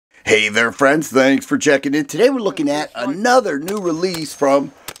Hey there friends, thanks for checking in. Today we're looking at another new release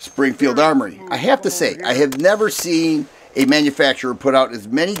from Springfield Armory. I have to say, I have never seen a manufacturer put out as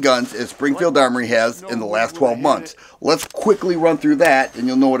many guns as Springfield Armory has in the last 12 months. Let's quickly run through that and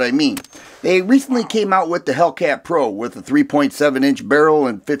you'll know what I mean. They recently came out with the Hellcat Pro with a 3.7-inch barrel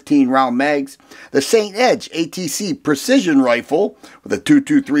and 15 round mags. The St. Edge ATC Precision Rifle with a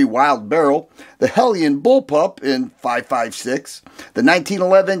 223 Wild Barrel. The Hellion Bullpup in 5.56. The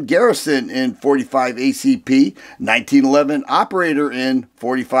 1911 Garrison in 45 ACP. 1911 Operator in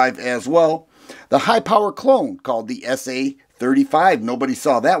 45 as well. The high-power clone called the SA-35. Nobody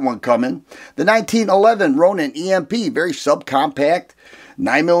saw that one coming. The 1911 Ronin EMP, very subcompact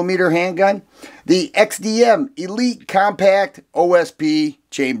 9mm handgun. The XDM Elite Compact OSP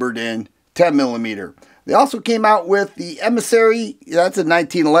chambered in 10mm. They also came out with the Emissary. That's a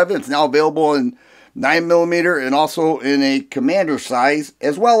 1911. It's now available in 9mm and also in a commander size,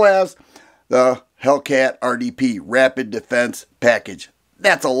 as well as the Hellcat RDP Rapid Defense Package.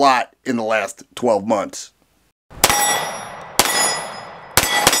 That's a lot in the last 12 months.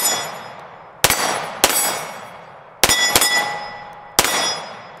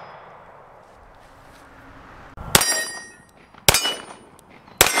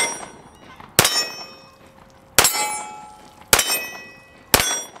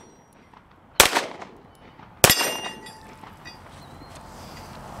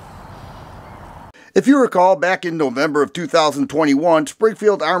 If you recall, back in November of 2021,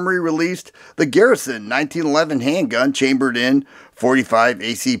 Springfield Armory released the Garrison 1911 handgun chambered in 45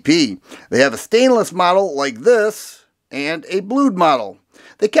 ACP. They have a stainless model like this and a blued model.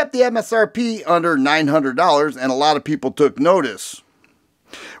 They kept the MSRP under $900 and a lot of people took notice.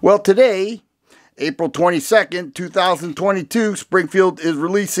 Well, today, April 22nd, 2022, Springfield is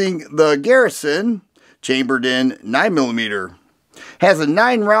releasing the Garrison chambered in 9mm. Has a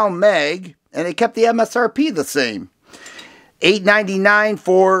 9-round mag. And they kept the MSRP the same. $8.99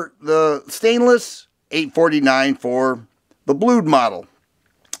 for the stainless, $8.49 for the blued model.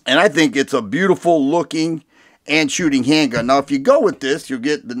 And I think it's a beautiful looking and shooting handgun. Now, if you go with this, you'll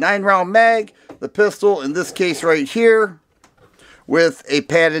get the 9-round mag, the pistol, in this case right here, with a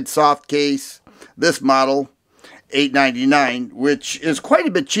padded soft case. This model, $8.99, which is quite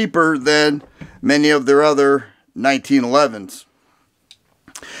a bit cheaper than many of their other 1911s.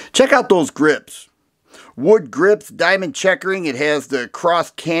 Check out those grips. Wood grips, diamond checkering. It has the cross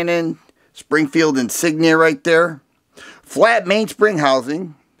cannon Springfield insignia right there. Flat mainspring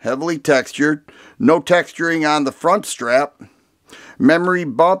housing, heavily textured. No texturing on the front strap. Memory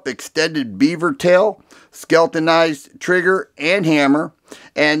bump, extended beaver tail, skeletonized trigger and hammer,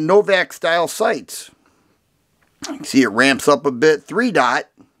 and Novak style sights. You can see it ramps up a bit, 3-dot,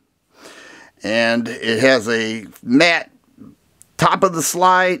 and it has a matte top of the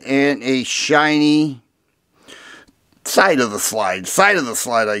slide and a shiny side of the slide. Side of the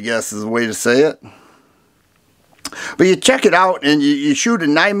slide, I guess, is the way to say it. But you check it out and you shoot a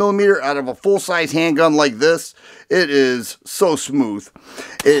 9mm out of a full-size handgun like this. It is so smooth.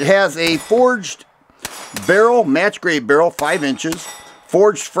 It has a forged barrel, match grade barrel, 5 inches,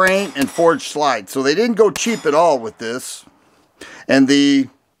 forged frame, and forged slide. So they didn't go cheap at all with this. And the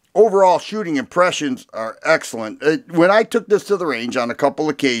overall shooting impressions are excellent. When I took this to the range on a couple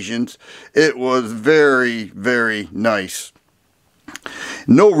occasions, it was very, very nice.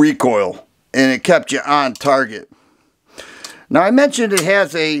 No recoil, and it kept you on target. Now, I mentioned it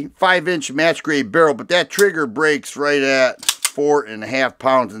has a 5-inch match grade barrel, but that trigger breaks right at 4.5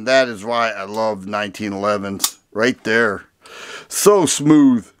 pounds, and that is why I love 1911s. Right there. So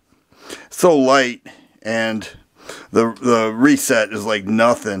smooth, so light, and the reset is like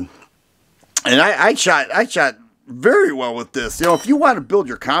nothing. And I shot very well with this. You know, if you want to build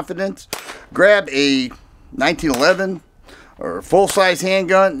your confidence, grab a 1911 or a full-size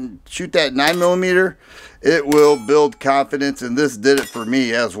handgun and shoot that 9mm. It will build confidence, and this did it for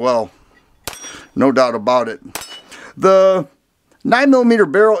me as well. No doubt about it. The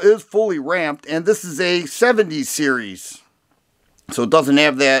 9mm barrel is fully ramped, and this is a 70s series. So it doesn't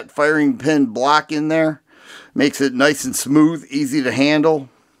have that firing pin block in there. Makes it nice and smooth, easy to handle.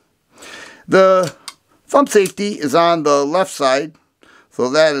 The thumb safety is on the left side, so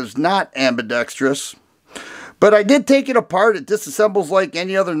that is not ambidextrous. But I did take it apart. It disassembles like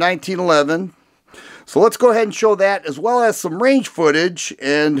any other 1911. So let's go ahead and show that, as well as some range footage,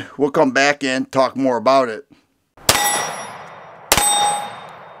 and we'll come back and talk more about it.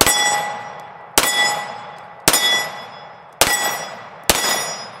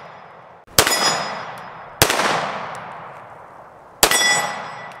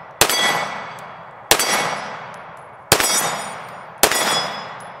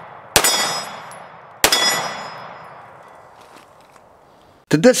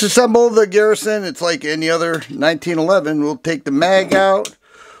 To disassemble the Garrison, it's like any other 1911. We'll take the mag out.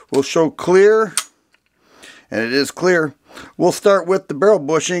 We'll show clear. And it is clear. We'll start with the barrel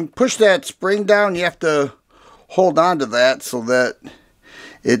bushing. Push that spring down. You have to hold on to that so that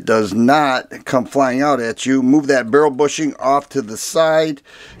it does not come flying out at you. Move that barrel bushing off to the side.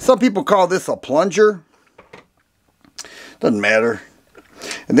 Some people call this a plunger. Doesn't matter.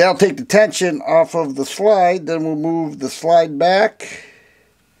 And then I'll take the tension off of the slide. Then we'll move the slide back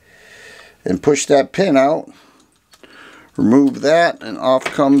and push that pin out. Remove that, and off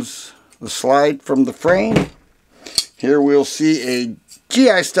comes the slide from the frame. Here we'll see a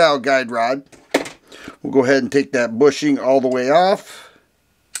GI style guide rod. We'll go ahead and take that bushing all the way off.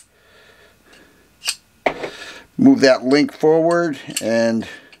 Move that link forward and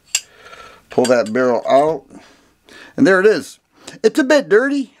pull that barrel out. And there it is. It's a bit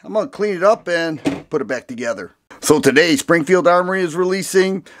dirty. I'm going to clean it up and put it back together. So today, Springfield Armory is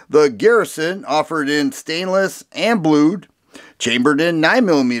releasing the Garrison, offered in stainless and blued, chambered in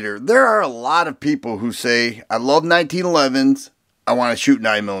 9mm. There are a lot of people who say, I love 1911s, I want to shoot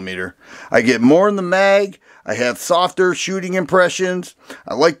 9mm. I get more in the mag, I have softer shooting impressions,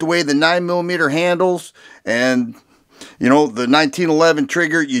 I like the way the 9mm handles, and you know, the 1911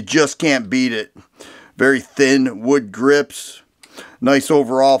 trigger, you just can't beat it. Very thin wood grips, nice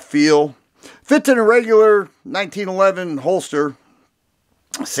overall feel. Fits in a regular 1911 holster.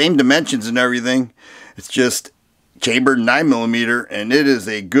 Same dimensions and everything. It's just chambered 9mm, and it is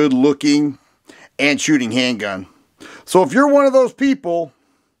a good looking and shooting handgun. So if you're one of those people,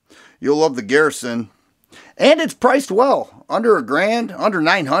 you'll love the Garrison. And it's priced well. Under $1,000, under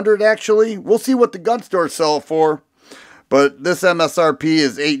 $900 actually. We'll see what the gun stores sell it for. But this MSRP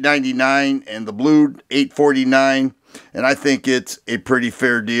is $899 and the blued $849. And I think it's a pretty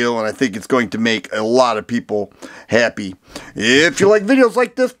fair deal, and I think it's going to make a lot of people happy. If you like videos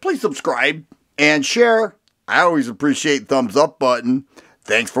like this, please subscribe and share. I always appreciate the thumbs up button.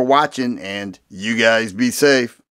 Thanks for watching, and you guys be safe.